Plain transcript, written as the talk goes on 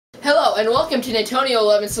Hello and welcome to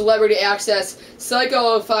Natonio11 Celebrity Access,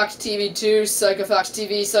 Psychofoxtv2,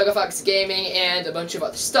 Psychofoxtv, Psychofox Gaming, and a bunch of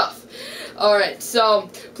other stuff. Alright, so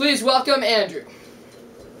please welcome Andrew.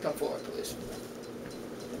 Come forward, please.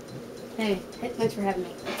 Hey, thanks for having me.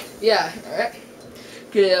 Yeah, alright.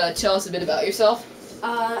 Could you tell us a bit about yourself?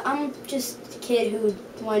 I'm just a kid who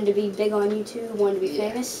wanted to be big on YouTube, wanted to be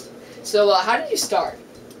famous. So, how did you start?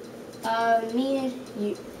 Me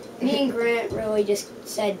and Grant really just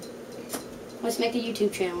said, let's make a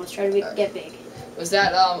YouTube channel, let's try to get big. Was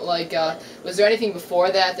that, was there anything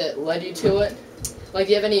before that led you to it? Like,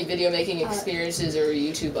 do you have any video making experiences or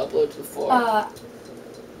YouTube uploads before?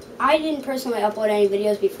 I didn't personally upload any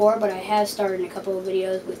videos before, but I have started a couple of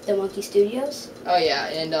videos with The Monkey Studios. Oh yeah,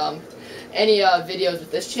 and any videos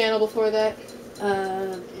with this channel before that?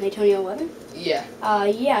 Natonio11? Yeah.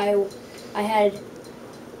 Yeah,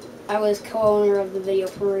 I was co-owner of the video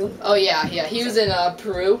Peru. Oh yeah, he was in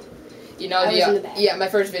Peru. You know, I was in the back. Yeah, my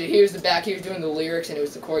first video, he was the back, he was doing the lyrics, and it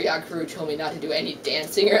was the choreographer who told me not to do any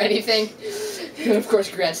dancing or anything. And of course,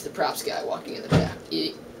 Grant's the props guy walking in the back,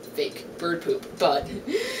 eating fake bird poop. But,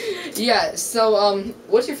 yeah, so,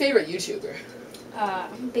 what's your favorite YouTuber?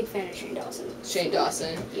 I'm a big fan of Shane Dawson. Shane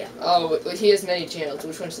Dawson? Yeah. Oh, he has many channels.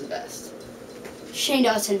 Which one's the best? Shane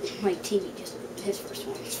Dawson, like TV, just his first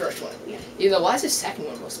one. His first one? Yeah. You know, why is his second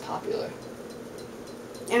one most popular?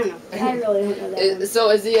 I don't know. I really don't know that one.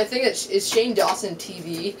 So is the thing that is Shane Dawson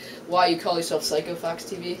TV why you call yourself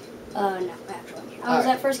Psychofoxtv? No, actually. I was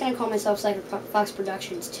at first going to call myself Psychofox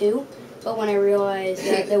Productions 2, but when I realized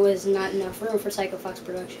that there was not enough room for Psychofox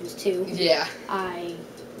Productions 2, yeah, I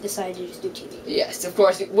decided to just do TV. Yes, of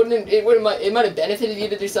course. It might have benefited you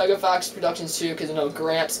to do Psychofox Productions 2 because I know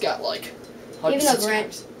Grant's got like hundreds. Even though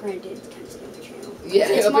Grant did kind of steal my channel. Yeah,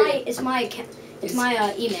 it's my account. It's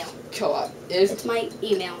my email. Co-op. It's my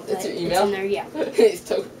email. It's your email? It's in there, yeah.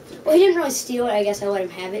 So, well, he didn't really steal it. I guess I let him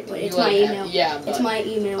have it, but it's my email. Yeah, but, it's my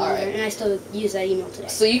email, right. And I still use that email today.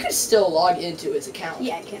 So you could still log into his account.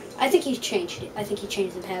 Yeah, I can. I think he's changed it. I think he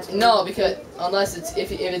changed the password. No, because unless it's if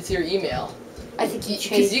it's your email. I think he changed.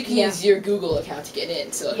 Because you can use your Google account to get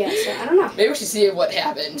in. So yeah, so I don't know. Maybe we should see what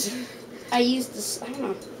happened. I used this. I don't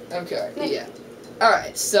know. Okay. Maybe. Yeah.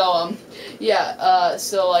 Alright, so, what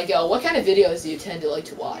kind of videos do you tend to like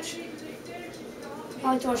to watch?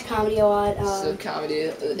 I like to watch comedy a lot. So,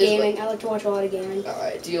 comedy? Gaming. I like to watch a lot of gaming.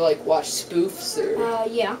 Alright, do you, like, watch spoofs, or?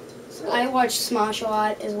 Yeah. So, I watch Smosh a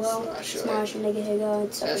lot, as well. Smosh and Nigga Higa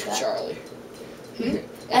and stuff like that. That's Charlie.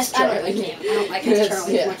 That's Charlie. I don't like That's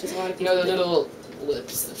Charlie as much as a lot of people the little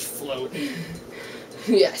lips that float.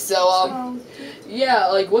 Yeah, so, yeah,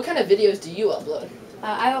 like, what kind of videos do you upload?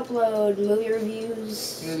 I upload movie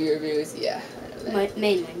reviews. Movie reviews, yeah. I know that.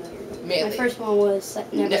 Mainly movie reviews. Mainly. My first one was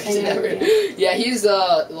Never Say Never. Yeah, he's,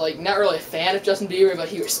 like, not really a fan of Justin Bieber, but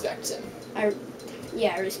he respects him. I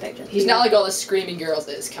respect Justin Bieber. He's not like all the screaming girls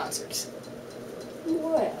at his concerts.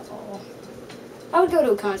 Well, I would go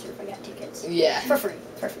to a concert if I got tickets. Yeah. For free.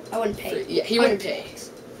 I wouldn't pay. Yeah, he wouldn't pay.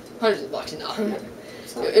 Hundreds of bucks, no.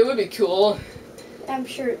 So, it would be cool. I'm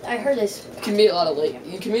sure. I heard this. You can meet a lot of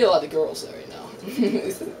girls there, you know.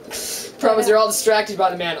 Problem is they're all distracted by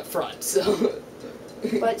the man up front, so.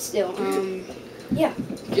 But still, yeah.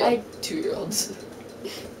 Yeah, 2-year-olds.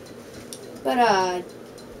 But,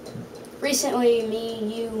 recently, me,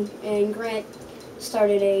 you, and Grant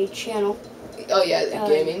started a channel. Oh, yeah,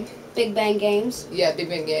 gaming? Big Bang Games. Yeah, Big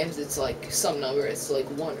Bang Games, it's like some number, it's like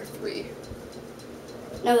 1 or 3.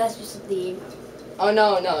 No, that's just the... Oh,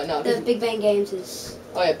 no. The Big Bang Games is...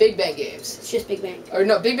 Oh, yeah, Big Bang Games. It's just Big Bang. Or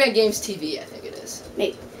no, Big Bang Games TV, I think it is.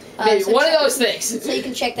 Maybe. Maybe, so one of those things. So you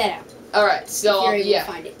can check that out. Alright, so, if you're able yeah.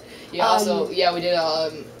 to find it. Yeah, also, yeah, we did,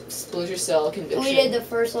 Splinter Cell Conviction. We did the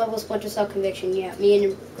first level Splinter Cell Conviction, yeah. Me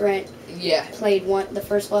and Grant played the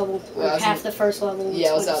first level, or half the first level. Yeah,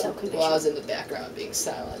 I was in the background being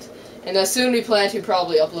silent. And soon we plan to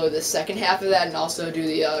probably upload the second half of that and also do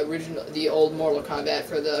the old Mortal Kombat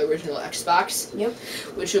for the original Xbox. Yep.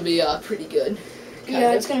 Which will be pretty good.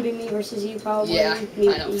 Yeah, it's gonna be me versus you probably. Yeah,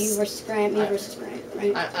 I know. You versus Grant, me versus Grant,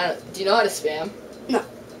 right? Do you know how to spam? No.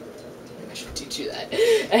 I should teach you that.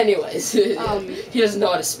 Anyways, he doesn't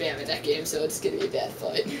know how to spam in that game, so it's gonna be a bad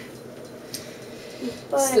fight.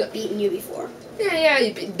 But I've beaten you before.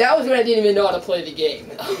 Yeah, that was when I didn't even know how to play the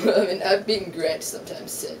game. I mean, I've beaten Grant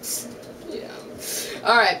sometimes since. You know.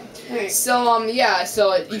 Alright. So,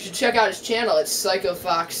 so you should check out his channel. It's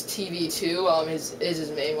Psychofoxtv2. Is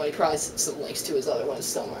his main one. He probably has some links to his other ones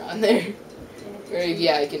somewhere on there. Or,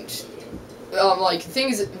 yeah, you can, like,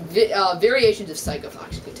 variations of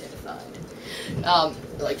Psychofox you can tend to find.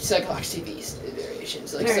 Like Psychofox TV's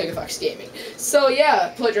variations, like Psychofox Gaming. So,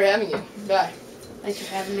 yeah, pleasure having you. Bye. Thanks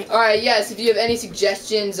for having me. Alright, yes, if you have any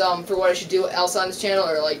suggestions for what I should do else on this channel,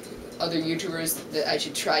 or like other YouTubers that I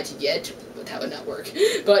should try to get, but that would not work.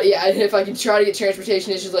 But yeah, if I could try to get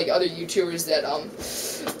transportation issues like other YouTubers that,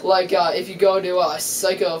 if you go to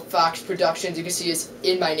Psychofox Productions, you can see it's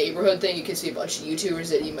in my neighborhood thing, you can see a bunch of YouTubers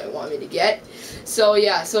that you might want me to get. So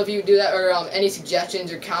yeah, so if you do that, or any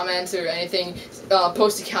suggestions or comments or anything,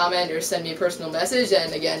 post a comment or send me a personal message,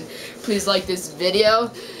 and again, please like this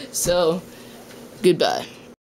video. So, goodbye.